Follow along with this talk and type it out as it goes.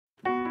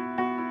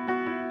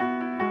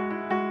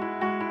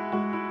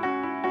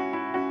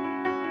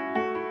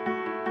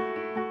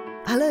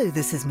Hello,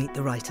 this is Meet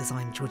the Writers.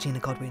 I'm Georgina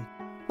Godwin.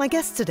 My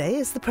guest today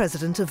is the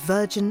president of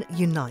Virgin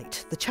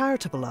Unite, the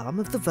charitable arm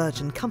of the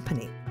Virgin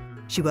Company.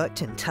 She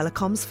worked in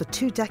telecoms for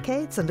 2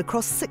 decades and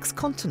across 6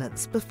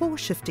 continents before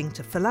shifting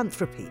to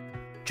philanthropy,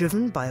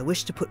 driven by a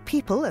wish to put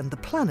people and the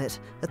planet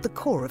at the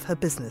core of her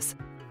business.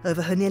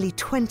 Over her nearly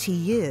 20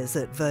 years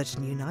at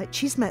Virgin Unite,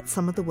 she's met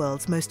some of the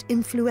world's most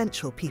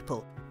influential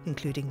people,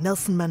 including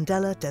Nelson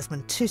Mandela,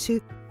 Desmond Tutu,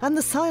 and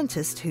the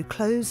scientist who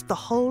closed the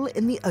hole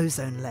in the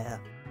ozone layer.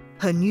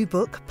 Her new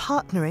book,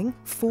 Partnering,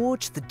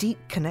 Forge the Deep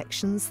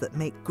Connections That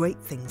Make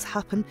Great Things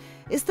Happen,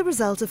 is the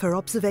result of her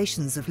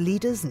observations of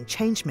leaders and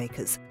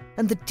changemakers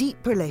and the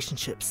deep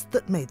relationships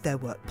that made their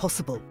work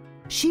possible.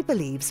 She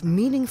believes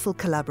meaningful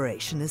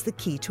collaboration is the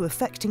key to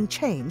effecting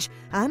change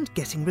and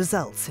getting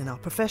results in our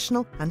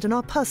professional and in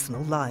our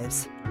personal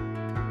lives.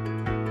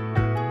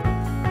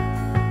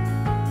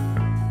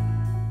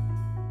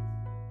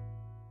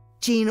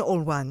 Jean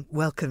Allwang,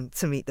 welcome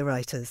to Meet the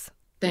Writers.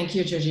 Thank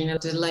you, Georgina.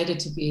 Delighted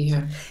to be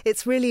here.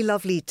 It's really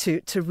lovely to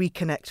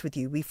reconnect with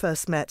you. We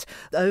first met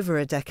over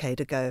a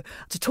decade ago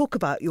to talk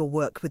about your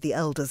work with the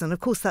elders. And of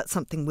course, that's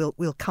something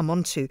we'll come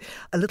on to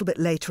a little bit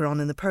later on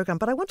in the programme.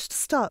 But I wanted to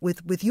start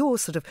with your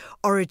sort of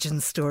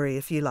origin story,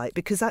 if you like,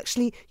 because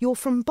actually you're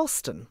from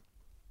Boston.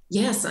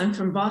 Yes, I'm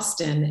from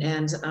Boston,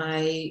 and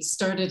I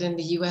started in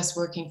the US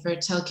working for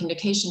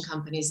telecommunication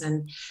companies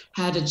and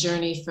had a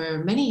journey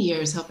for many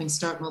years helping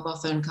start mobile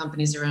phone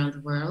companies around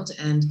the world,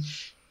 and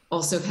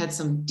also had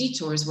some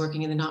detours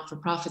working in the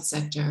not-for-profit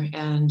sector.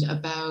 And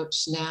about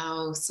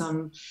now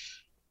some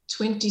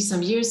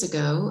 20-some years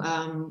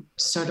ago,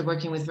 started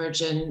working with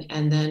Virgin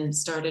and then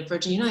started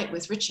Virgin Unite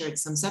with Richard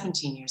some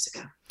 17 years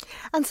ago.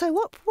 And so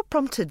what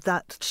prompted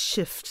that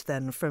shift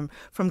then from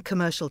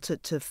commercial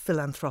to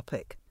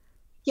philanthropic?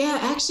 Yeah,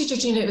 actually,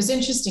 Georgina, it was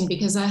interesting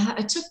because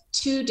I took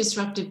 2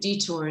 disruptive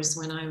detours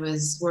when I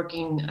was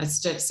working,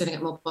 sitting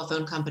at mobile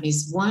phone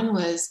companies. One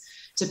was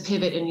to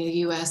pivot in the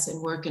US and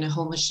work in a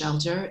homeless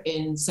shelter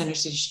in Center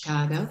City,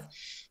 Chicago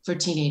for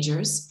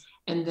teenagers.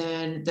 And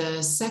then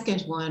the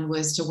second one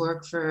was to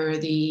work for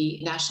the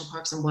National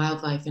Parks and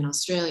Wildlife in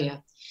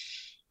Australia.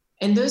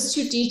 And those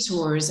 2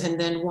 detours, and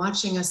then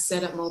watching us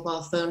set up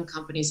mobile phone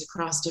companies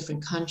across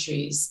different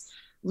countries,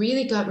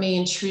 really got me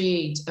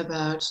intrigued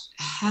about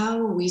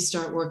how we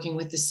start working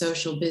with the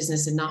social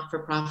business and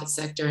not-for-profit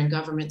sector and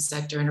government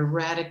sector in a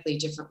radically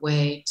different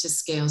way to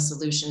scale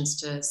solutions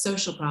to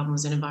social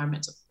problems and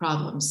environmental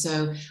problems.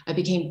 So I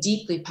became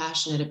deeply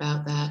passionate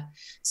about that.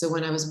 So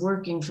when I was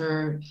working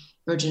for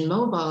Virgin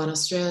Mobile in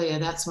Australia,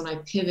 that's when I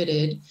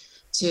pivoted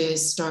to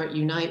start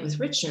Unite with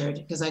Richard,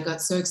 because I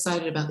got so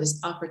excited about this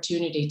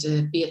opportunity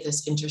to be at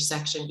this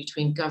intersection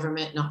between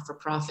government,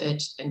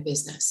 not-for-profit, and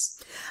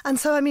business. And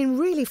so, I mean,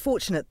 really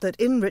fortunate that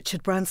in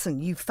Richard Branson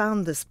you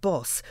found this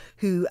boss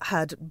who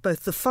had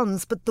both the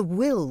funds but the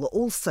will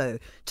also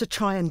to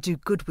try and do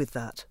good with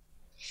that.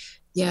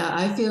 Yeah,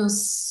 I feel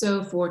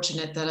so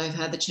fortunate that I've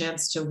had the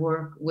chance to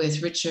work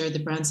with Richard, the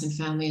Branson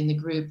family, and the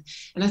group.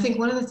 And I think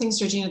one of the things,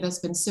 Georgina, that's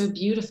been so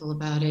beautiful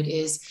about it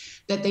is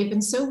that they've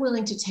been so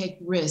willing to take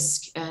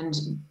risk and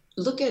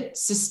look at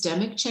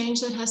systemic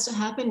change that has to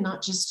happen,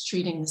 not just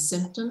treating the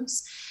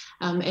symptoms.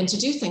 And to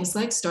do things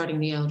like starting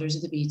the Elders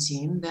of the B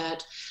Team,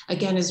 that,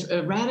 again, is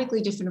a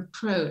radically different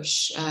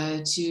approach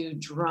to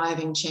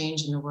driving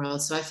change in the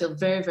world. So I feel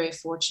very, very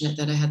fortunate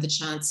that I had the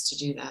chance to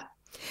do that.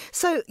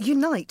 So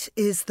Unite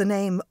is the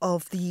name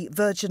of the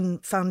Virgin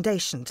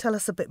Foundation. Tell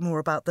us a bit more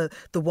about the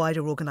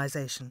wider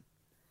organisation.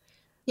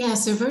 Yeah,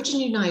 so Virgin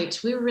Unite,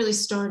 we were really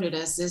started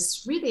as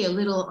this really a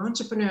little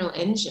entrepreneurial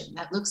engine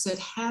that looks at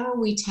how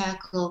we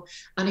tackle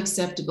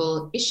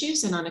unacceptable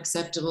issues and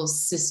unacceptable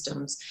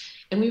systems.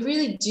 And we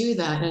really do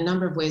that in a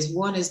number of ways.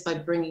 One is by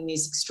bringing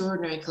these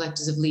extraordinary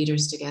collectives of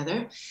leaders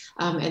together,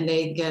 and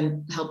they,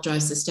 again, help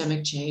drive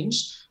systemic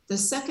change. The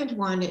second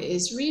one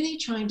is really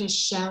trying to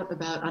shout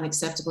about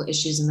unacceptable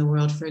issues in the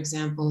world, for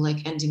example,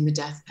 like ending the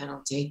death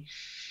penalty.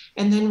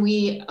 And then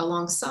we,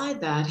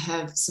 alongside that,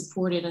 have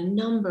supported a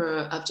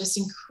number of just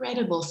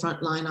incredible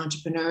frontline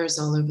entrepreneurs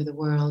all over the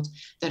world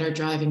that are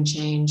driving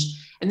change.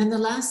 And then the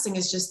last thing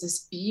is just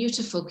this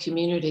beautiful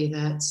community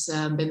that's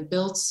been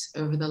built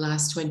over the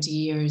last 20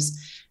 years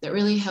that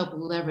really help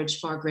leverage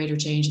far greater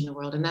change in the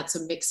world. And that's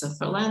a mix of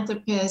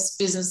philanthropists,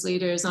 business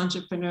leaders,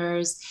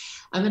 entrepreneurs,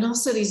 and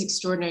also these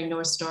extraordinary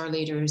North Star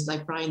leaders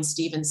like Brian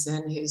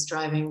Stevenson, who's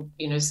driving,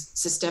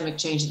 systemic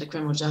change in the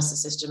criminal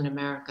justice system in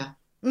America.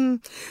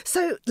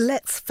 So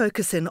let's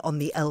focus in on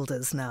the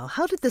elders now.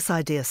 How did this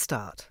idea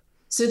start?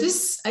 So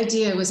this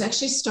idea was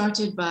actually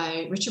started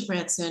by Richard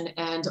Branson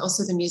and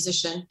also the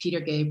musician Peter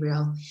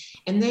Gabriel.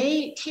 And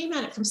they came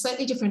at it from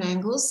slightly different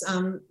angles.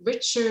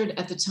 Richard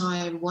at the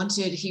time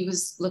he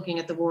was looking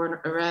at the war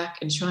in Iraq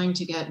and trying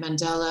to get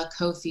Mandela,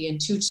 Kofi, and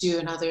Tutu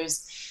and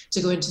others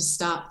to go in to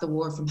stop the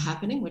war from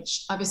happening,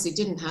 which obviously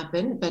didn't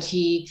happen, but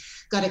he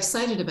got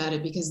excited about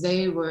it because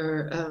they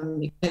were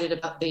excited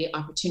about the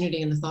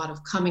opportunity and the thought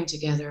of coming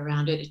together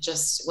around it. It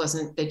just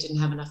wasn't, they didn't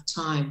have enough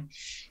time.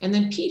 And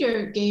then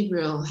Peter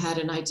Gabriel had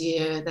an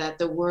idea that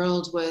the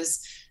world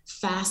was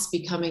fast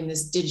becoming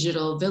this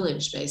digital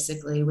village,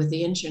 basically, with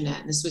the internet.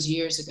 And this was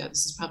years ago.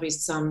 This is probably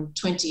some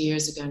 20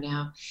 years ago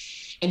now.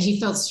 And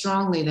he felt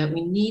strongly that we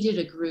needed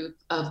a group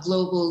of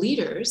global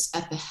leaders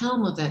at the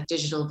helm of that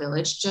digital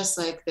village, just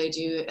like they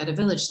do at a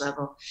village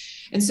level.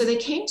 And so they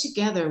came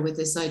together with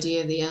this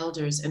idea of the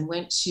elders and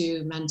went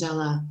to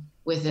Mandela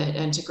with it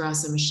and to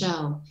Graça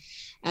Machel.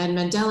 And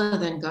Mandela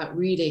then got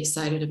really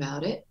excited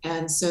about it.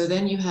 And so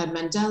then you had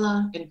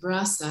Mandela and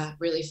Graça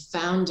really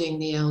founding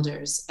the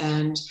elders.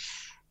 And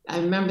I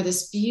remember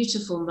this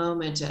beautiful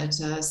moment at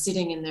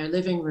sitting in their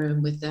living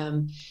room with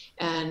them.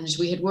 And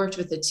we had worked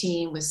with the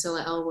team, with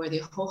Scilla Elworthy,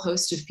 a whole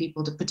host of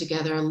people to put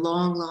together a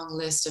long, long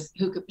list of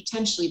who could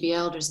potentially be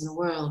elders in the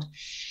world.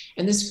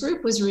 And this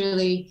group was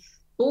really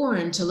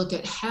born to look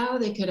at how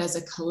they could, as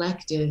a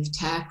collective,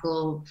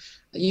 tackle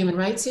human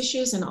rights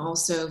issues and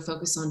also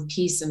focus on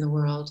peace in the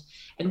world,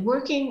 and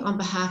working on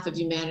behalf of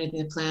humanity and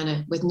the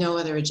planet with no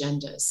other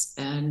agendas.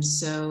 And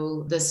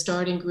so the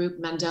starting group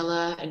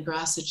Mandela and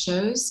Graça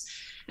chose,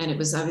 and it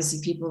was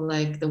obviously people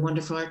like the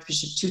wonderful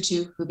Archbishop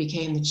Tutu, who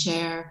became the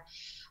chair,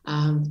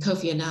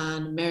 Kofi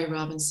Annan, Mary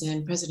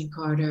Robinson, President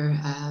Carter,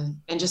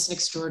 and just an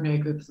extraordinary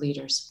group of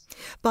leaders.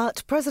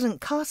 But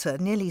President Carter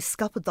nearly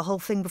scuppered the whole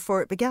thing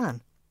before it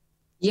began.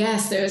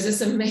 Yes, there was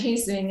this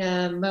amazing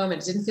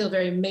moment. It didn't feel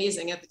very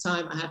amazing at the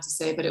time, I have to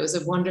say, but it was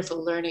a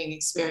wonderful learning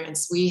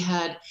experience. We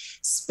had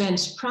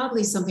spent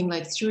probably something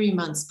like 3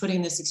 months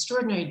putting this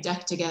extraordinary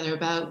deck together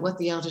about what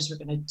the elders were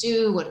going to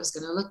do, what it was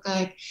going to look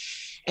like.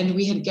 And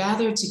we had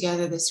gathered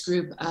together this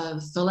group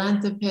of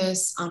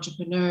philanthropists,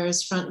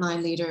 entrepreneurs,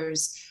 frontline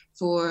leaders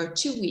for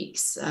 2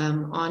 weeks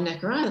on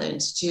Necker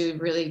Island to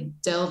really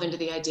delve into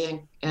the idea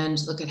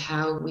and look at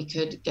how we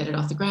could get it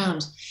off the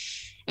ground.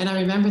 And I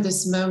remember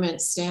this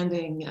moment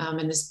standing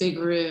in this big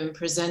room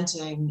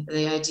presenting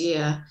the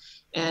idea,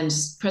 and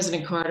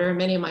President Carter,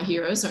 many of my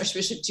heroes,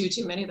 Archbishop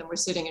Tutu, many of them were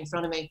sitting in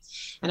front of me.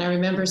 And I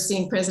remember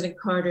seeing President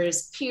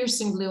Carter's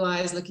piercing blue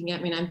eyes looking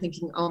at me, and I'm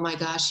thinking, oh my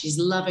gosh, he's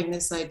loving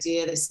this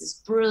idea. This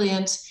is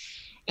brilliant.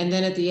 And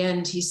then at the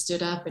end, he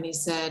stood up and he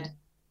said,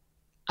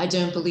 I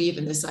don't believe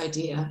in this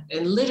idea.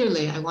 And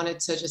literally, I wanted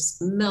to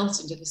just melt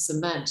into the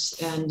cement.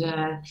 And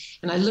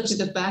I looked at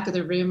the back of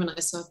the room and I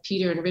saw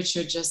Peter and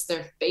Richard, just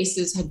their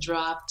faces had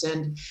dropped.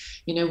 And,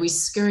 you know, we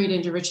scurried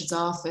into Richard's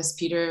office,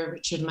 Peter,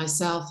 Richard, and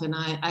myself. And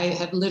I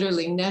had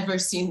literally never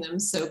seen them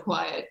so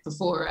quiet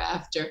before or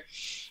after.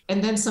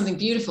 And then something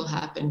beautiful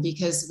happened,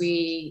 because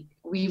we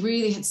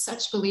really had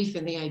such belief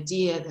in the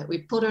idea that we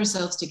put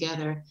ourselves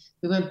together.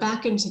 We went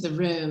back into the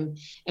room,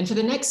 and for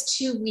the next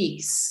 2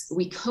 weeks,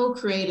 we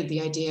co-created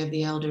the idea of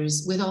the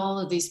elders with all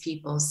of these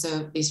people.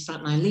 So these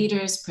frontline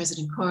leaders,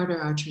 President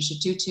Carter, Archbishop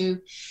Tutu.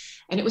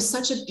 And it was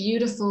such a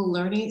beautiful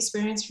learning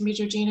experience for me,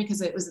 Georgina,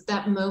 because it was at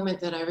that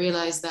moment that I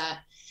realized that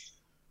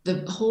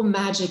the whole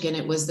magic in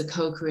it was the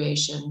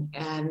co-creation.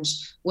 And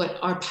what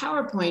our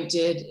PowerPoint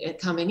did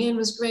coming in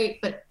was great,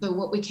 but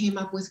what we came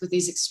up with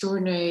these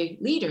extraordinary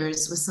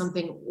leaders was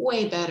something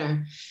way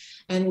better.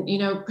 And, you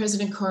know,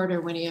 President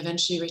Carter, when he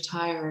eventually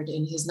retired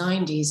in his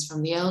 90s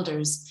from the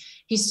elders,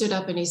 he stood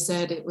up and he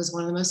said it was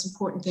one of the most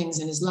important things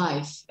in his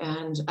life.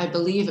 And I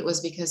believe it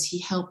was because he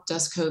helped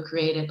us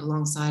co-create it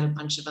alongside a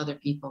bunch of other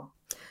people.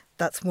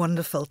 That's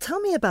wonderful. Tell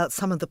me about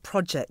some of the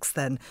projects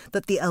then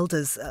that the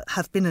elders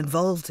have been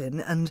involved in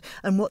and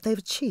what they've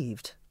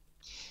achieved.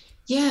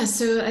 Yeah,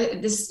 so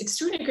this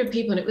extraordinary group of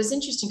people, and it was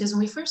interesting because when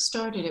we first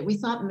started it, we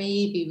thought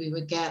maybe we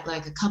would get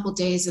like a couple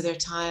days of their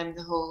time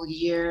the whole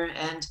year,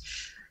 and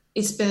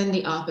it's been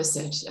the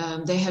opposite.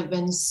 They have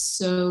been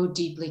so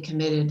deeply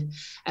committed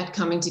at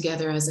coming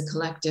together as a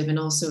collective and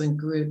also in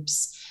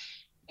groups.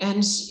 And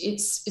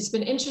it's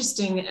been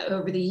interesting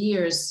over the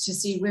years to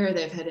see where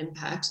they've had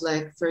impact.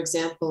 Like, for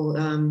example,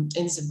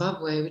 in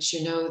Zimbabwe, which,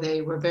 you know,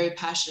 they were very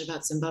passionate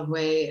about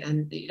Zimbabwe.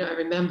 And, you know, I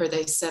remember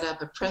they set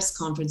up a press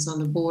conference on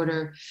the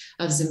border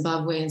of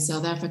Zimbabwe and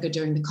South Africa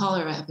during the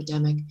cholera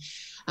epidemic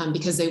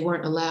because they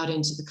weren't allowed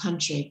into the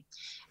country.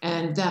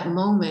 And that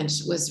moment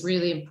was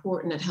really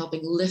important at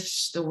helping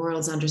lift the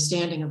world's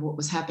understanding of what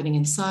was happening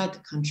inside the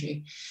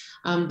country.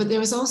 But there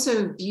was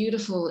also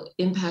beautiful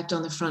impact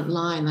on the front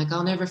line. Like,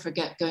 I'll never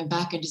forget going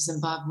back into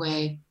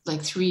Zimbabwe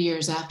like 3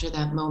 years after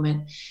that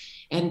moment.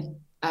 And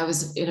I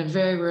was in a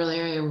very rural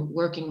area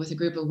working with a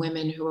group of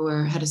women who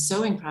had a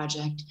sewing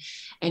project.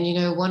 And, you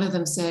know, one of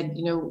them said,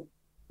 you know,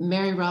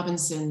 Mary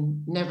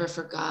Robinson never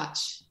forgot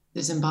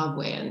the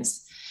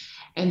Zimbabweans.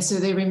 And so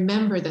they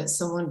remember that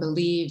someone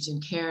believed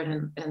and cared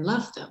and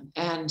loved them.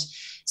 And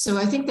so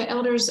I think the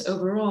elders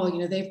overall, you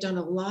know, they've done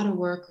a lot of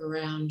work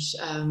around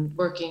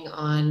working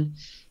on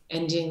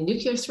ending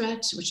nuclear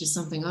threat, which is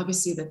something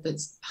obviously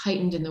that's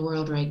heightened in the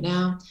world right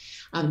now.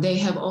 They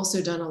have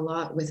also done a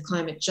lot with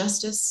climate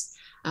justice.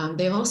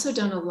 They've also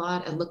done a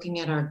lot at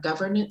looking at our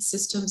governance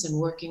systems and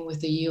working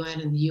with the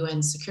UN and the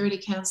UN Security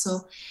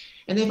Council.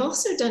 And they've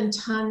also done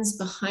tons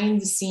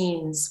behind the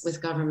scenes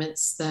with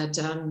governments that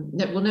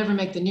will never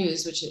make the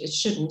news, which it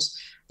shouldn't,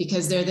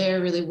 because they're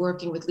there really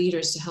working with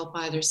leaders to help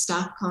either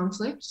stop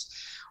conflict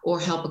or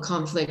help a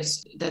conflict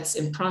that's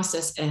in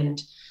process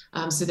end.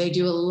 So they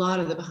do a lot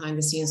of the behind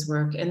the scenes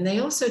work, and they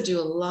also do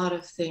a lot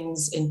of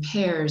things in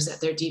pairs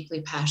that they're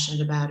deeply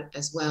passionate about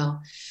as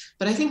well.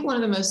 But I think one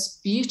of the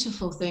most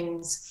beautiful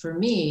things for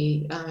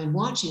me in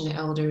watching the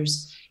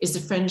elders is the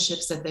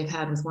friendships that they've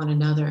had with one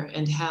another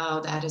and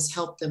how that has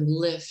helped them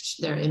lift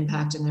their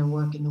impact and their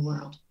work in the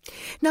world.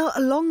 Now,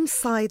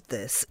 alongside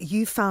this,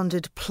 you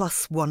founded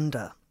Plus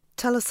Wonder.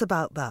 Tell us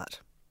about that.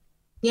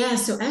 Yeah,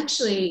 so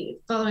actually,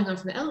 following on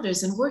from the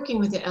elders and working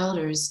with the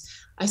elders,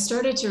 I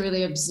started to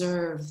really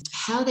observe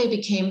how they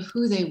became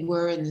who they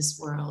were in this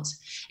world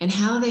and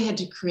how they had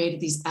to create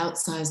these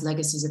outsized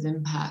legacies of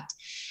impact.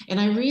 And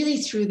I really,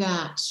 through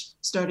that,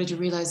 started to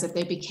realize that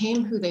they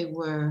became who they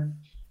were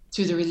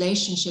through the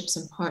relationships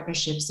and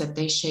partnerships that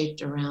they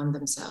shaped around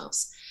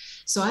themselves.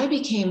 So I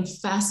became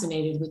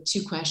fascinated with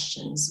two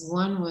questions.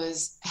 One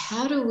was,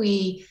 how do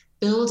we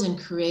build and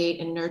create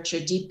and nurture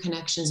deep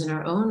connections in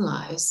our own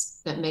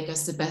lives that make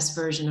us the best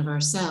version of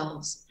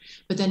ourselves?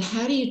 But then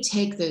how do you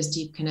take those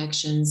deep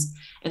connections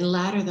and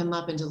ladder them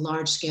up into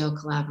large-scale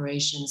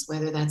collaborations,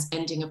 whether that's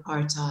ending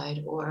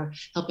apartheid or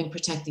helping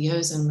protect the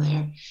ozone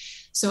layer?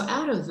 So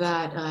out of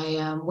that,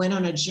 I went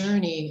on a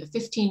journey, a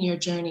 15-year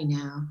journey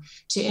now,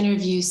 to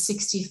interview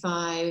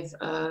 65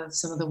 of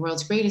some of the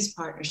world's greatest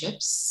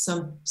partnerships.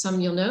 Some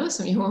you'll know,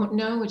 some you won't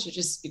know, which are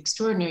just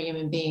extraordinary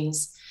human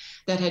beings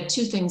that had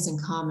two things in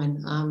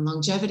common: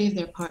 longevity of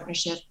their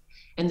partnership,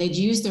 and they'd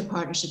use their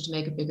partnership to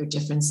make a bigger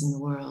difference in the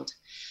world.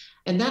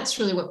 And that's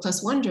really what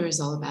Plus Wonder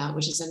is all about,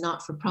 which is a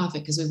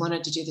not-for-profit, because we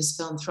wanted to do this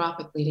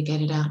philanthropically to get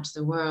it out to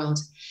the world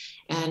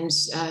and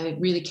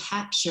really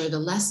capture the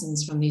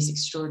lessons from these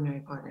extraordinary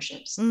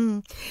partnerships.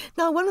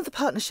 Now, one of the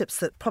partnerships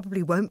that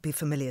probably won't be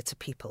familiar to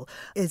people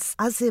is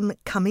Azim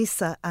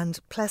Khamisa and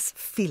Pless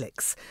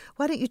Felix.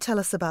 Why don't you tell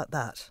us about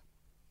that?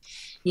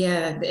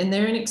 Yeah, and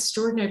they're an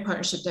extraordinary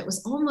partnership that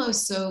was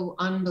almost so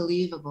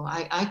unbelievable.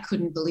 I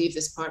couldn't believe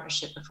this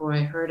partnership before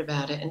I heard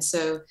about it. And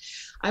so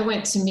I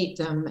went to meet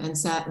them and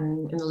sat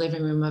in the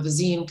living room of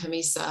Azim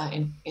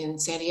Khamisa in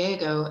San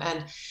Diego.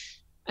 And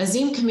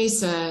Azim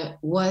Khamisa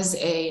was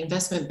an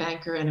investment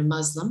banker and a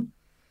Muslim,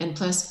 and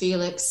Pless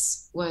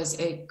Felix is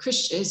a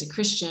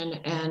Christian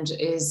and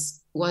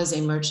was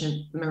a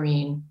merchant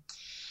marine.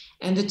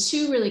 And the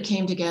two really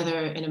came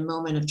together in a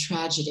moment of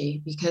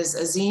tragedy because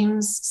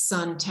Azim's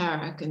son,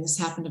 Tarek, and this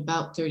happened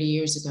about 30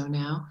 years ago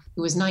now,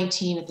 who was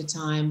 19 at the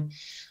time,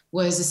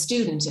 was a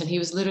student, and he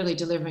was literally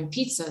delivering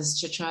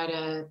pizzas to try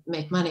to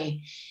make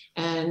money.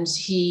 And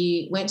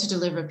he went to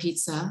deliver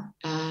pizza,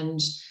 and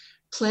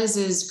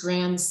Pless's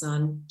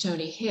grandson,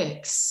 Tony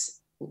Hicks,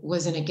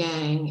 was in a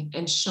gang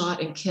and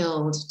shot and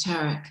killed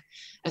Tarek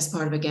as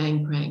part of a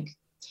gang prank.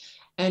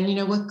 And, you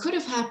know, what could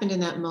have happened in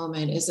that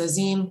moment is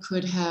Azim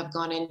could have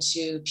gone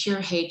into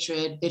pure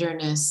hatred,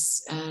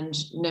 bitterness, and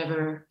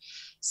never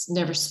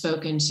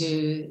spoken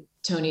to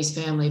Tony's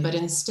family. But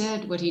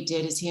instead, what he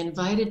did is he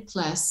invited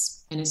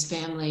Pless and his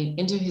family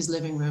into his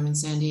living room in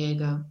San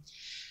Diego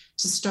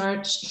to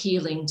start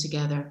healing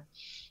together.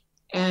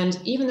 And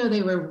even though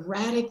they were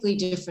radically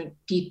different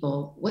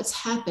people, what's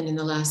happened in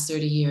the last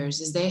 30 years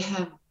is they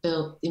have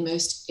built the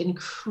most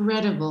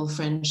incredible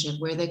friendship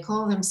where they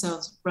call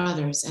themselves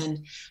brothers,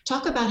 and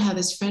talk about how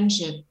this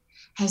friendship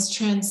has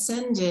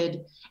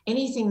transcended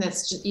anything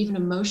that's just even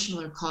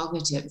emotional or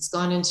cognitive. It's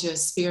gone into a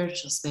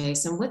spiritual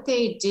space. And what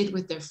they did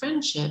with their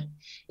friendship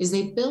is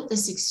they built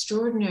this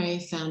extraordinary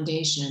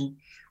foundation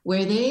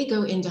where they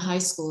go into high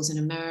schools in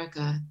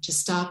America to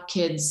stop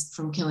kids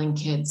from killing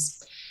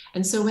kids.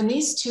 And so when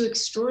these two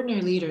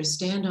extraordinary leaders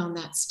stand on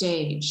that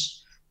stage,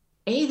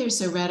 they're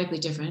so radically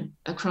different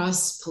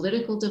across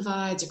political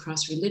divides,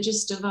 across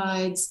religious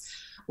divides,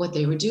 what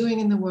they were doing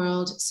in the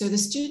world. So the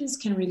students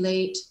can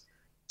relate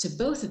to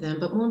both of them,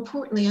 but more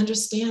importantly,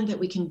 understand that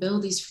we can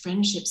build these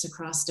friendships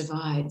across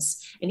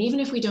divides. And even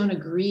if we don't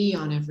agree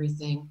on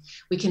everything,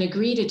 we can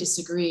agree to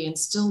disagree and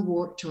still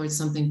work towards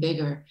something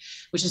bigger,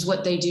 which is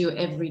what they do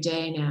every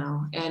day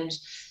now. And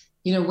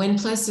you know, when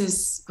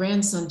Pless's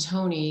grandson,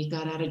 Tony,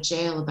 got out of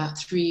jail about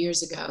 3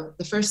 years ago,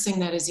 the first thing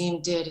that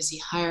Azim did is he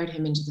hired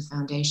him into the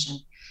foundation.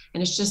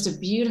 And it's just a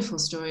beautiful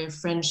story of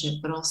friendship,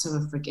 but also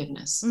of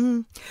forgiveness.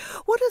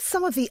 What are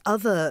some of the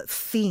other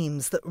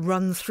themes that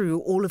run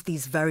through all of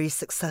these very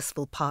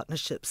successful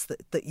partnerships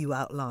that you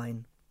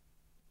outline?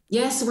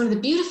 Yes, so one of the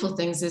beautiful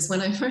things is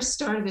when I first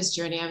started this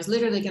journey, I was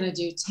literally going to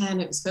do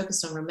 10. It was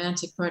focused on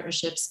romantic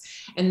partnerships.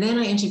 And then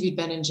I interviewed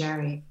Ben and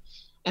Jerry.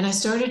 And I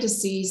started to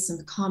see some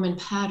common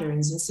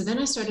patterns. And so then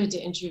I started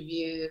to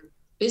interview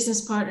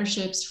business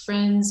partnerships,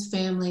 friends,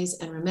 families,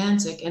 and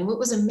romantic. And what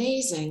was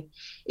amazing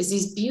is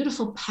these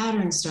beautiful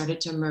patterns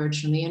started to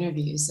emerge from the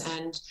interviews.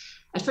 And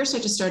at first I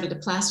just started to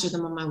plaster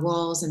them on my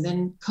walls and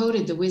then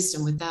coded the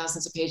wisdom with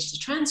thousands of pages of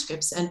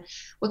transcripts. And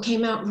what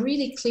came out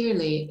really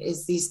clearly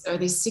is these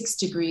 6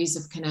 degrees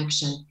of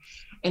connection.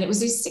 And it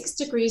was these 6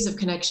 degrees of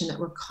connection that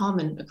were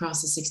common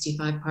across the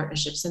 65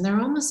 partnerships. And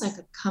they're almost like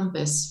a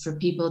compass for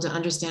people to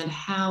understand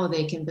how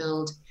they can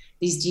build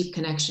these deep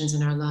connections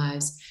in our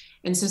lives.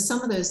 And so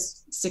some of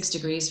those 6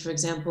 degrees, for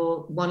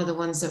example, one of the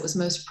ones that was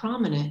most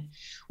prominent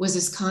was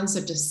this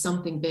concept of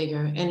something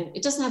bigger. And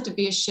it doesn't have to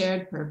be a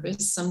shared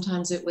purpose.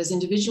 Sometimes it was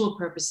individual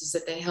purposes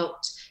that they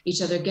helped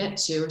each other get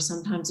to, or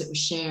sometimes it was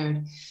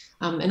shared.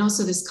 And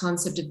also this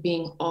concept of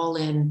being all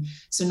in.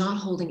 So not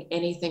holding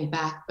anything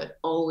back, but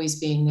always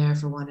being there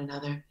for one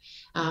another.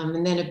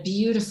 And then a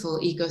beautiful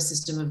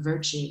ecosystem of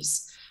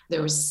virtues.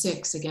 There were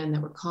 6, again,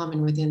 that were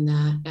common within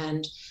that.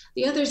 And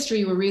the other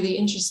 3 were really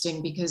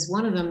interesting because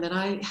one of them that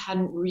I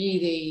hadn't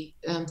really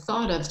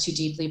thought of too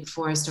deeply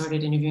before I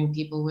started interviewing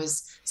people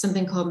was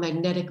something called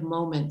magnetic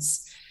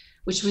moments,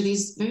 which were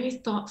these very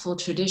thoughtful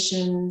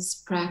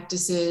traditions,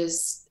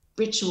 practices,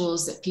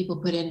 rituals that people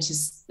put into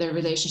their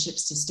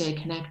relationships to stay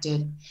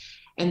connected.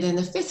 And then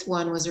the 5th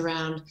one was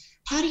around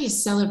how do you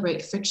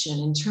celebrate friction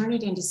and turn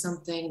it into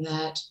something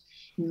that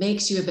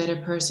makes you a better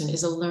person,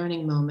 is a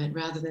learning moment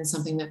rather than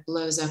something that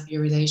blows up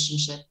your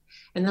relationship.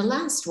 And the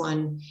last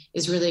one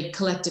is really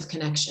collective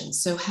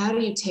connections. So how do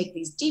you take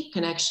these deep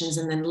connections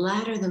and then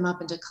ladder them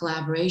up into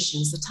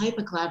collaborations, the type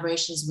of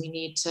collaborations we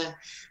need to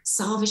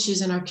solve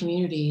issues in our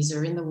communities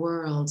or in the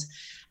world,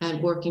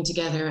 and working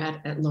together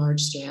at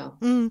large scale.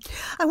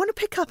 I want to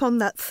pick up on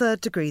that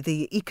 3rd degree,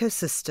 the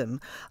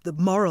ecosystem, the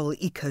moral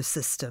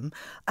ecosystem,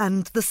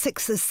 and the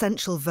 6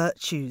 essential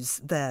virtues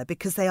there,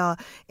 because they are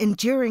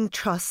enduring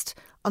trust,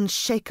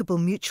 unshakable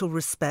mutual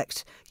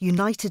respect,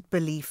 united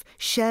belief,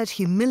 shared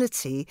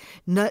humility,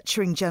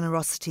 nurturing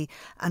generosity,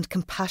 and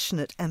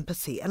compassionate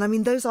empathy. And I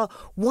mean, those are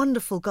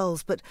wonderful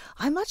goals, but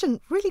I imagine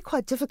really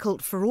quite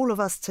difficult for all of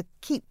us to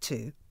keep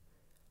to.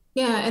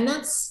 Yeah, and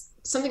that's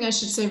something I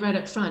should say right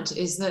up front,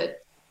 is that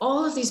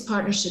all of these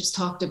partnerships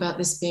talked about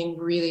this being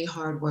really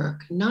hard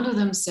work. None of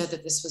them said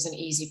that this was an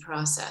easy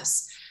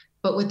process.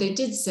 But what they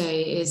did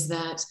say is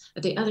that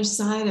the other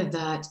side of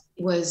that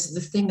was the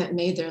thing that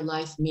made their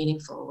life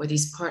meaningful, were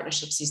these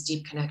partnerships, these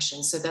deep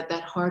connections, so that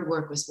hard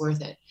work was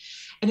worth it.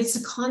 And it's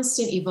a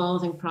constant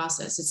evolving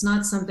process. It's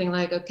not something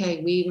like,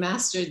 okay, we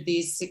mastered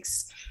these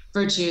 6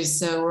 virtues,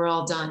 so we're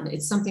all done.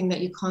 It's something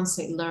that you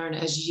constantly learn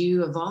as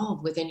you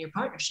evolve within your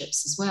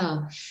partnerships as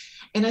well.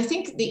 And I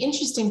think the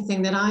interesting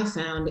thing that I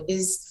found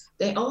is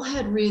they all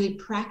had really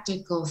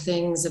practical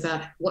things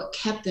about what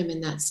kept them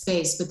in that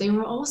space, but they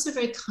were also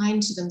very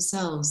kind to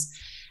themselves.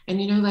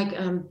 And, you know, like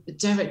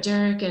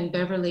Derek and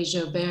Beverly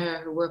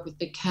Jobert, who work with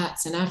big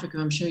cats in Africa,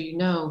 I'm sure you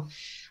know,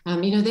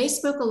 they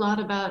spoke a lot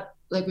about,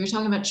 like we were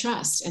talking about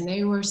trust, and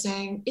they were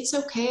saying, it's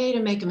okay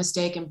to make a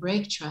mistake and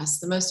break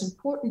trust. The most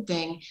important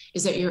thing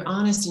is that you're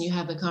honest and you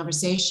have the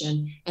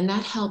conversation, and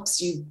that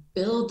helps you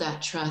build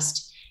that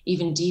trust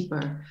even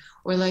deeper.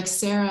 Or like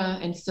Sarah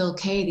and Phil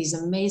Kay, these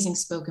amazing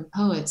spoken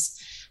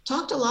poets,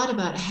 talked a lot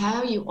about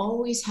how you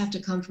always have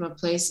to come from a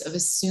place of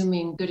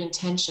assuming good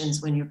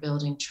intentions when you're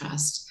building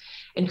trust,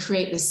 and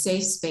create this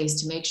safe space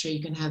to make sure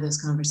you can have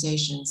those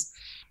conversations.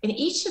 And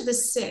each of the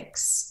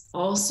 6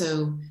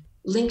 also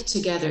linked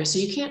together. So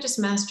you can't just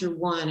master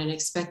one and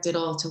expect it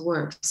all to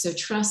work. So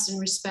trust and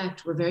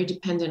respect were very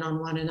dependent on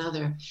one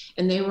another.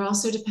 And they were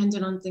also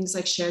dependent on things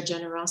like shared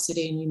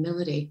generosity and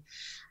humility.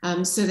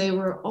 So they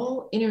were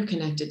all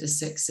interconnected, the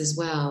 6 as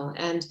well.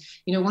 And,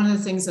 you know, one of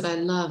the things that I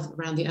love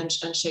around the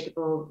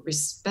unshakable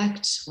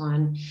respect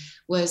one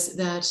was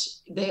that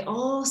they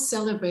all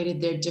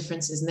celebrated their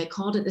differences, and they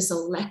called it this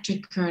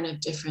electric current of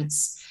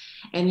difference.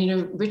 And, you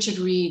know, Richard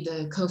Reed,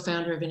 the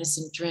co-founder of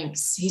Innocent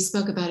Drinks, he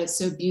spoke about it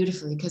so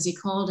beautifully because he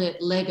called it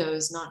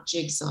Legos, not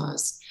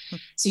jigsaws.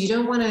 So you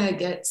don't want to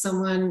get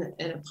someone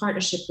in a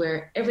partnership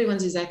where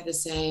everyone's exactly the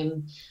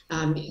same,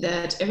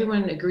 that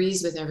everyone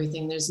agrees with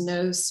everything. There's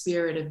no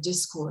spirit of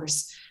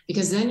discourse,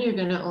 because then you're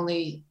going to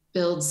only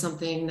build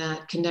something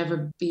that can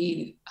never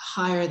be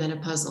higher than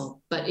a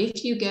puzzle. But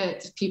if you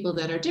get people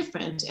that are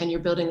different and you're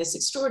building this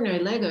extraordinary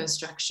Lego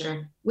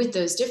structure with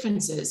those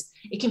differences,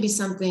 it can be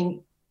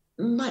something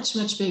much,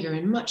 much bigger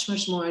and much,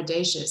 much more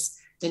audacious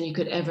than you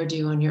could ever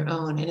do on your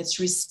own. And it's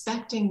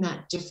respecting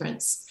that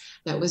difference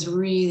that was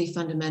really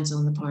fundamental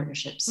in the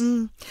partnerships.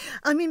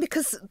 I mean,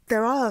 because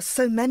there are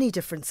so many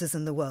differences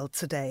in the world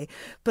today,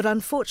 but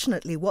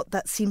unfortunately what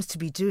that seems to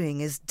be doing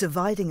is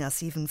dividing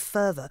us even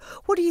further.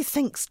 What do you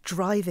think's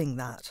driving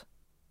that?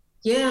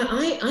 Yeah,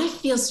 I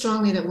feel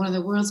strongly that one of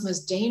the world's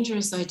most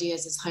dangerous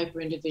ideas is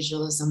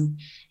hyper-individualism.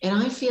 And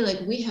I feel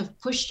like we have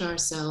pushed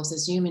ourselves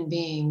as human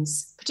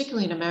beings,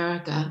 particularly in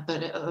America,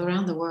 but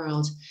around the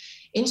world,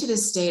 into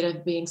this state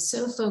of being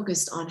so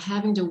focused on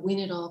having to win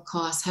at all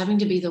costs, having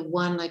to be the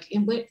one, like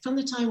from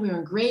the time we were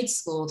in grade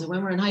school to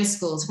when we're in high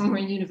school, to when we're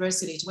in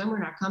university, to when we're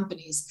in our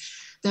companies,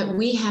 that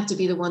we have to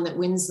be the one that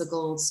wins the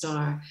gold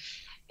star.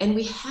 And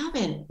we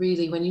haven't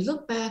really, when you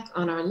look back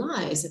on our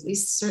lives, at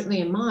least certainly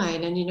in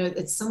mine, and you know,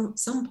 at some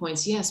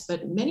points, yes,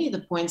 but many of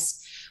the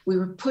points we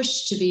were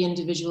pushed to be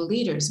individual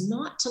leaders,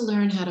 not to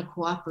learn how to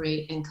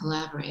cooperate and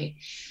collaborate.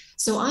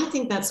 So I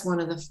think that's one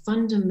of the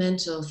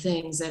fundamental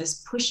things that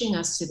is pushing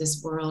us to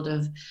this world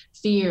of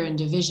fear and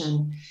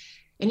division.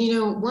 And, you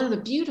know, one of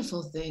the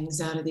beautiful things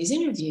out of these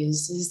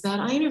interviews is that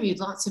I interviewed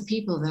lots of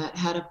people that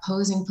had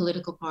opposing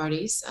political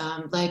parties,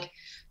 like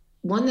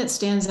one that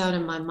stands out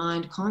in my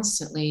mind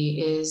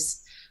constantly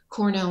is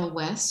Cornel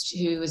West,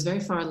 who was very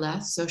far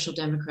left, social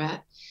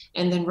democrat,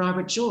 and then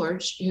Robert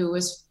George, who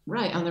was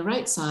right on the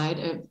right side,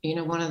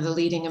 one of the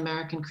leading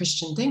American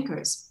Christian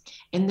thinkers.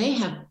 And they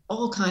have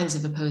all kinds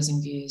of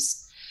opposing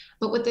views.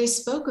 But what they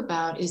spoke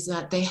about is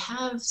that they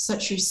have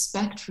such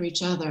respect for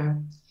each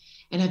other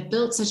and have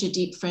built such a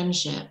deep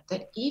friendship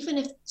that even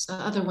if the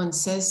other one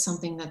says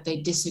something that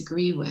they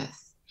disagree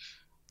with,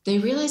 they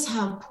realize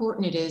how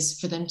important it is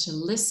for them to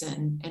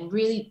listen and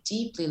really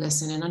deeply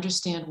listen and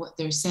understand what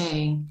they're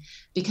saying,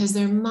 because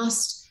there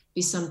must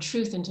be some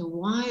truth into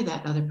why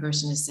that other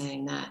person is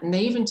saying that. And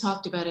they even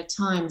talked about at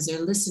times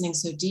they're listening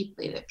so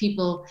deeply that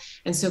people,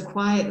 and so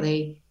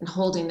quietly and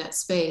holding that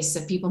space,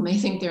 that people may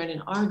think they're in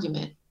an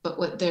argument, but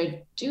what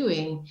they're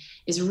doing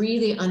is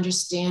really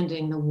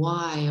understanding the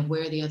why of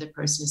where the other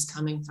person is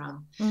coming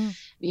from.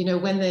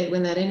 When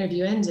that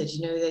interview ended,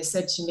 they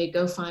said to me,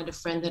 go find a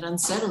friend that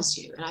unsettles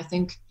you. And I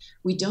think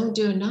we don't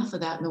do enough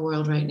of that in the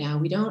world right now.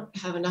 We don't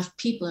have enough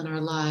people in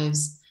our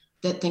lives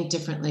that think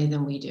differently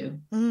than we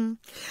do.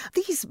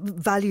 These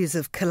values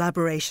of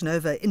collaboration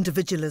over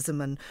individualism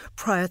and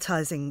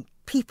prioritizing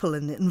people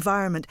and the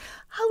environment,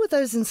 how were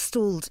those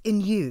installed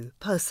in you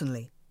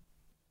personally?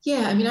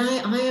 Yeah, I mean,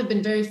 I have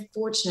been very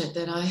fortunate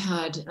that I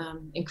had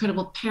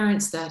incredible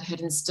parents that had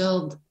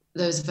instilled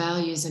those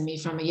values in me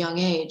from a young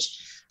age.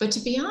 But to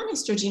be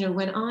honest, Georgina,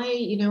 when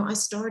I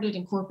started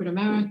in corporate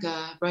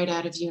America right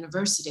out of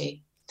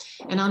university,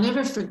 and I'll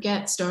never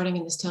forget starting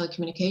in this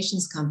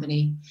telecommunications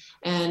company.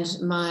 And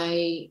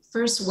my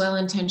first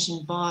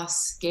well-intentioned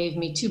boss gave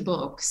me 2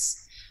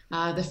 books.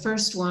 The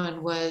first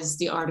one was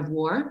The Art of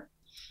War,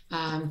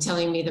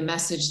 telling me the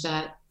message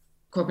that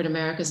corporate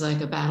America is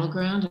like a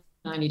battleground.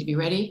 I need to be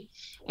ready.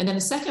 And then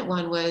the second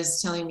one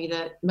was telling me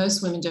that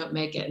most women don't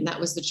make it, and that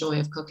was The Joy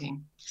of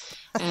Cooking.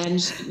 And,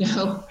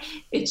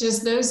 it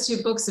just, those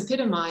 2 books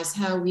epitomize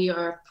how we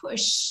are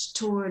pushed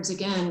towards,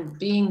 again,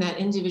 being that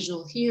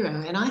individual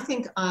hero. And I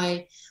think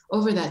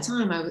over that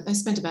time, I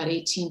spent about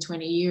 18,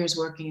 20 years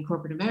working in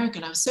corporate America,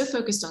 and I was so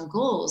focused on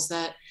goals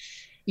that,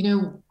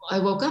 I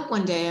woke up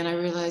one day and I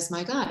realized,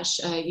 my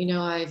gosh,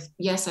 I've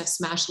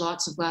smashed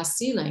lots of glass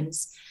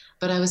ceilings,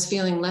 but I was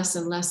feeling less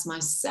and less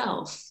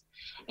myself.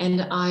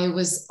 And I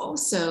was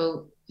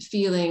also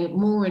feeling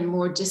more and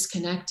more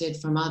disconnected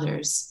from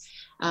others.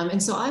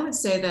 And so I would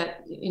say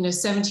that,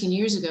 17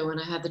 years ago, when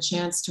I had the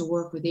chance to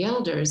work with the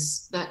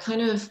elders, that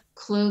kind of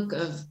cloak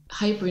of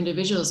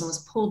hyper-individualism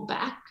was pulled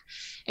back.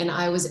 And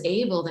I was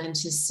able then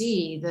to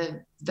see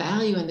the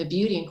value and the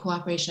beauty in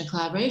cooperation and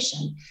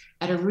collaboration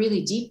at a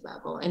really deep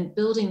level, and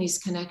building these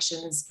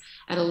connections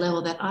at a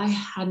level that I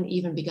hadn't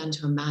even begun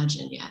to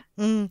imagine yet.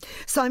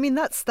 So, I mean,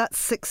 that's that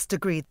 6th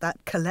degree, that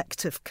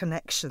collective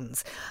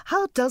connections.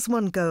 How does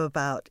one go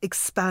about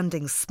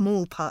expanding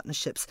small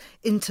partnerships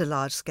into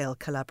large-scale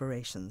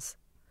collaborations?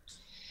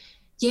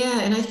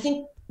 Yeah, and I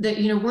think that,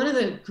 one of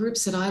the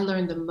groups that I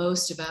learned the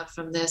most about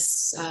from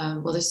this,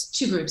 there's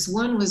 2 groups.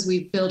 One was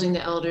Building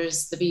the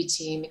Elders, the B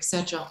Team,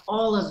 etc.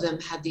 All of them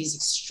had these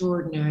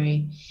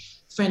extraordinary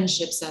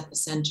friendships at the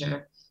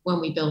center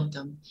when we built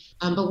them.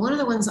 But one of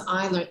the ones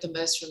I learned the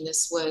most from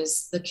this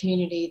was the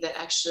community that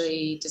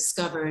actually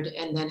discovered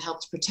and then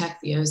helped protect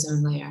the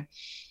ozone layer.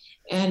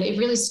 And it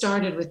really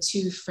started with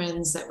 2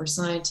 friends that were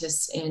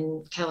scientists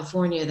in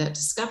California that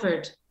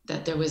discovered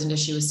that there was an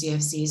issue with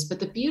CFCs. But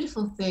the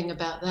beautiful thing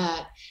about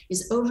that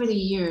is over the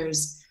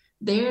years,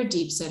 their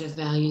deep set of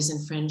values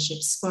and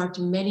friendships sparked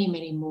many,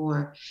 many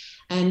more.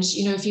 And,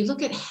 if you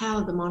look at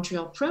how the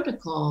Montreal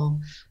Protocol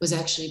was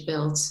actually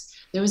built,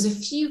 there was a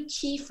few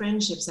key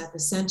friendships at the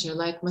center,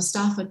 like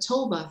Mustafa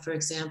Tolba, for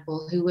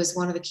example, who was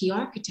one of the key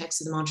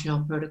architects of the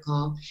Montreal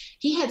Protocol.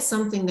 He had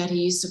something that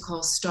he used to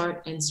call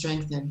start and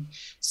strengthen.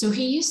 So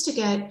he used to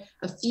get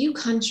a few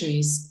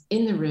countries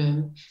in the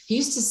room. He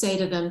used to say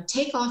to them,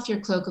 take off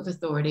your cloak of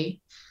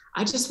authority.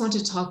 I just want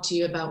to talk to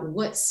you about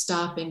what's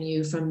stopping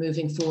you from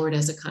moving forward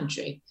as a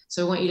country.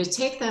 So I want you to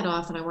take that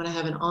off, and I want to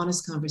have an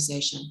honest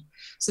conversation.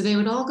 So they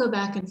would all go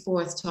back and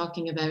forth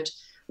talking about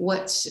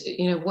what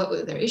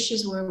their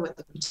issues were, what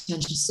the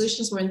potential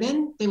solutions were, and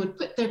then they would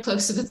put their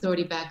cloaks of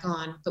authority back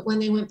on. But when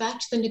they went back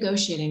to the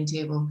negotiating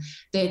table,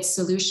 they had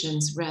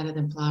solutions rather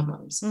than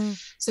problems.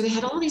 So they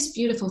had all these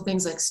beautiful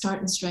things like start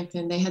and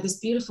strengthen. They had this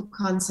beautiful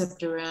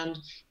concept around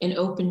an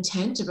open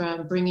tent,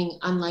 around bringing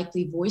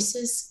unlikely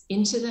voices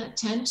into that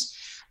tent.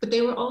 But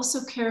they were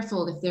also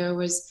careful if there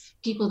was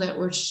people that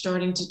were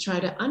starting to try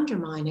to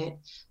undermine it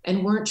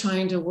and weren't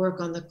trying to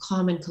work on the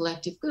common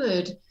collective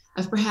good,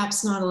 of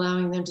perhaps not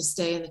allowing them to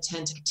stay in the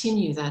tent to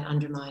continue that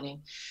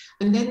undermining.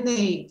 And then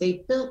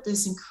they built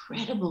this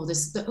incredible,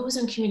 the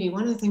ozone community.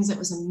 One of the things that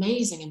was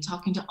amazing in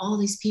talking to all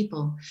these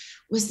people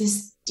was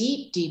this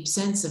deep, deep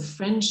sense of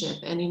friendship.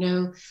 And,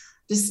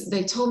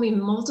 they told me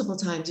multiple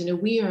times,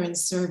 we are in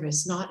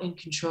service, not in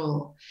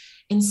control.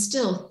 And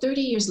still,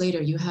 30 years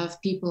later, you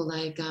have people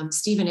like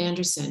Steven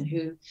Anderson,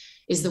 who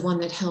is the one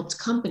that helped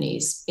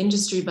companies,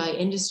 industry by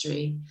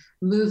industry,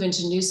 move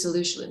into new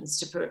solutions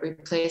to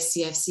replace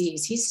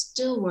CFCs. He's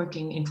still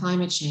working in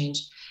climate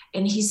change,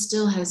 and he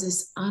still has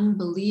this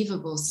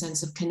unbelievable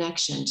sense of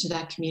connection to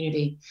that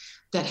community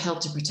that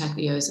helped to protect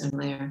the ozone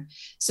layer.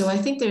 So I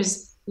think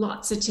there's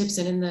lots of tips,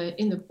 and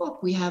in the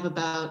book we have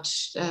about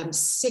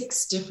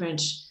 6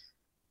 different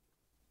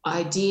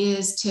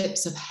ideas,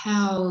 tips of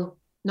how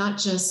not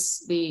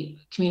just the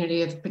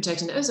community of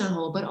protecting the ozone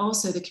hole, but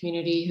also the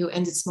community who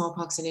ended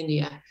smallpox in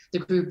India, the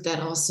group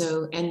that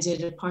also ended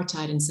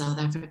apartheid in South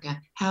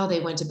Africa, how they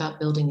went about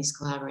building these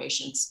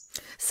collaborations.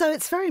 So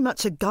it's very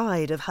much a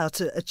guide of how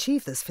to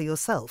achieve this for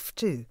yourself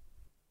too.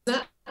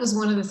 That was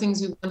one of the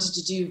things we wanted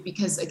to do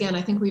because, again,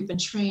 I think we've been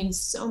trained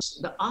so much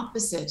the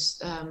opposite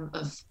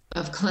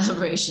of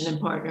collaboration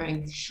and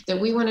partnering, that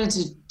we wanted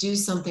to do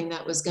something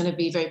that was going to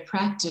be very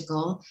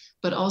practical,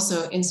 but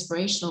also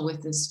inspirational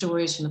with the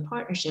stories from the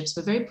partnerships,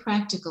 but very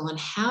practical on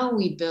how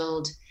we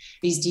build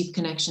these deep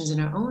connections in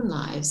our own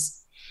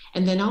lives.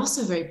 And then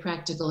also very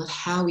practical at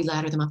how we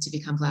ladder them up to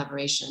become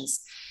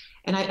collaborations.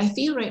 And I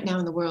feel right now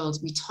in the world,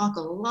 we talk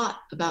a lot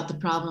about the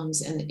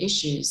problems and the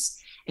issues.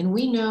 And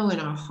we know in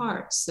our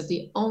hearts that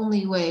the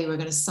only way we're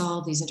going to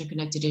solve these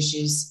interconnected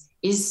issues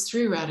is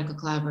through radical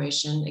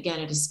collaboration, again,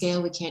 at a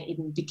scale we can't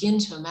even begin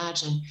to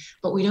imagine,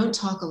 but we don't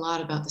talk a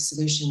lot about the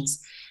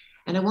solutions.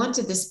 And I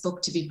wanted this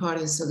book to be part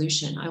of the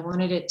solution. I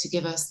wanted it to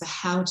give us the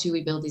how-to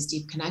we build these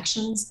deep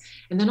connections,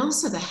 and then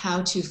also the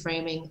how-to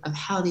framing of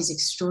how these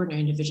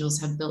extraordinary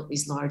individuals have built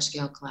these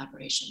large-scale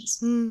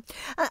collaborations.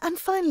 And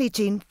finally,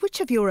 Jean,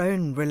 which of your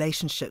own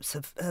relationships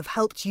have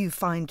helped you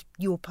find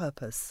your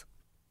purpose?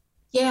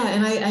 Yeah,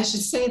 and I should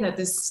say that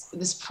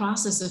this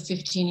process of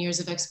 15 years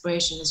of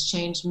exploration has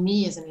changed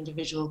me as an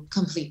individual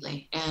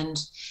completely.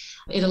 And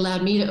it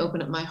allowed me to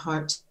open up my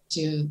heart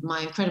to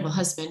my incredible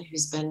husband,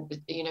 who's been,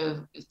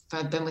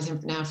 I've been with him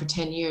now for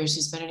 10 years,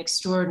 who's been an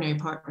extraordinary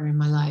partner in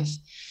my life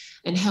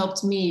and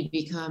helped me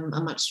become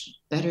a much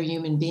better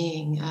human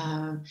being.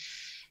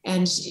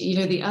 And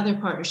the other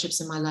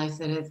partnerships in my life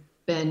that have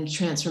been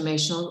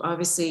transformational,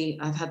 obviously,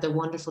 I've had the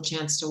wonderful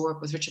chance to work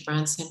with Richard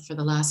Branson for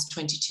the last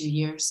 22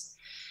 years.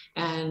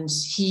 And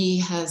he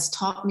has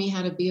taught me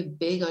how to be a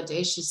big,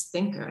 audacious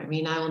thinker. I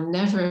mean, I will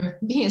never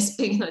be as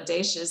big and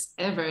audacious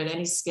ever at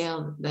any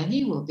scale that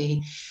he will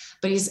be,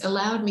 but he's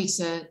allowed me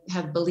to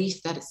have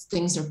belief that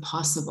things are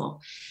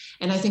possible.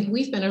 And I think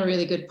we've been a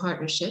really good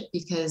partnership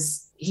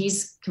because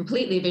he's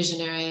completely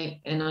visionary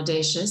and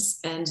audacious,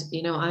 and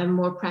I'm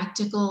more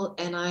practical,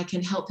 and I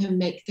can help him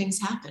make things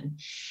happen.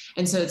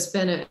 And so it's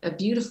been a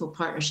beautiful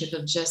partnership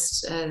of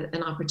just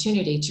an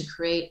opportunity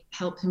to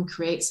help him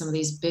create some of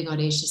these big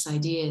audacious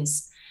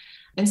ideas.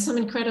 And some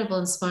incredible,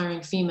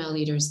 inspiring female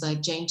leaders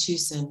like Jane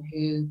Tucson,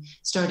 who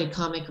started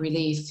Comic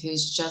Relief,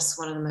 who's just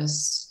one of the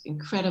most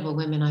incredible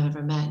women I've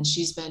ever met. And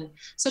she's been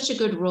such a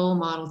good role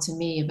model to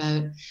me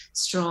about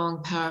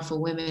strong,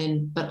 powerful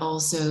women, but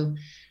also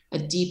a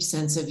deep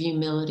sense of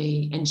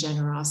humility and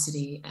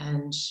generosity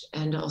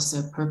and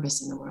also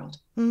purpose in the world.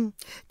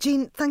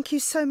 Jean, thank you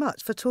so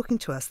much for talking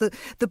to us.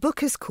 The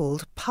book is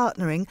called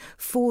Partnering,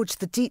 Forge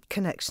the Deep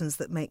Connections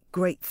That Make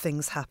Great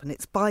Things Happen.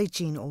 It's by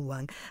Jean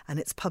Allwang and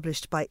it's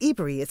published by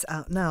Ebury. It's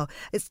out now.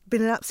 It's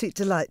been an absolute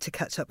delight to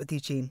catch up with you,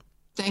 Jean.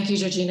 Thank you,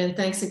 Georgina, and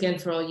thanks again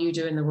for all you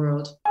do in the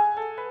world.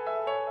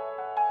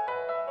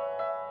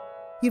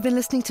 You've been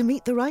listening to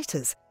Meet the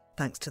Writers,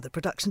 thanks to the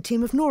production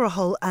team of Nora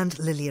Hull and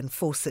Lillian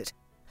Fawcett.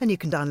 And you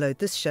can download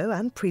this show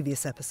and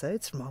previous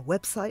episodes from our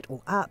website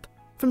or app,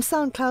 from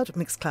SoundCloud,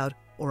 Mixcloud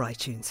or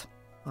iTunes.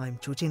 I'm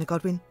Georgina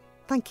Godwin.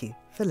 Thank you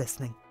for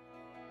listening.